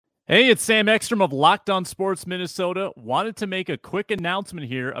Hey, it's Sam Ekstrom of Locked On Sports Minnesota. Wanted to make a quick announcement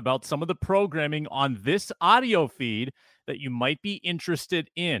here about some of the programming on this audio feed that you might be interested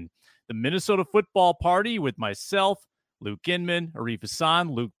in. The Minnesota Football Party with myself, Luke Inman, Arif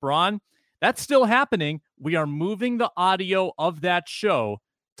Hassan, Luke Braun. That's still happening. We are moving the audio of that show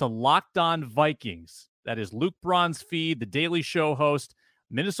to Locked On Vikings. That is Luke Braun's feed, the Daily Show host.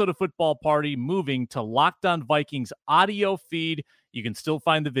 Minnesota Football Party moving to Locked On Vikings audio feed. You can still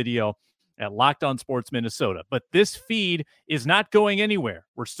find the video at Locked On Sports Minnesota. But this feed is not going anywhere.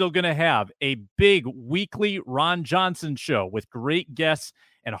 We're still going to have a big weekly Ron Johnson show with great guests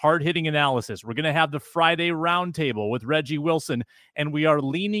and hard-hitting analysis. We're going to have the Friday Roundtable with Reggie Wilson, and we are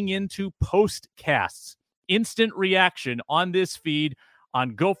leaning into postcasts, instant reaction on this feed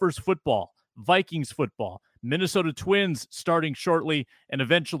on Gophers football, Vikings football, Minnesota Twins starting shortly, and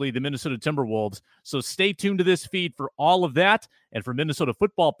eventually the Minnesota Timberwolves. So stay tuned to this feed for all of that. And for Minnesota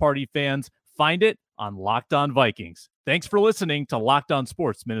Football Party fans, find it on Locked On Vikings. Thanks for listening to Locked On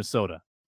Sports Minnesota.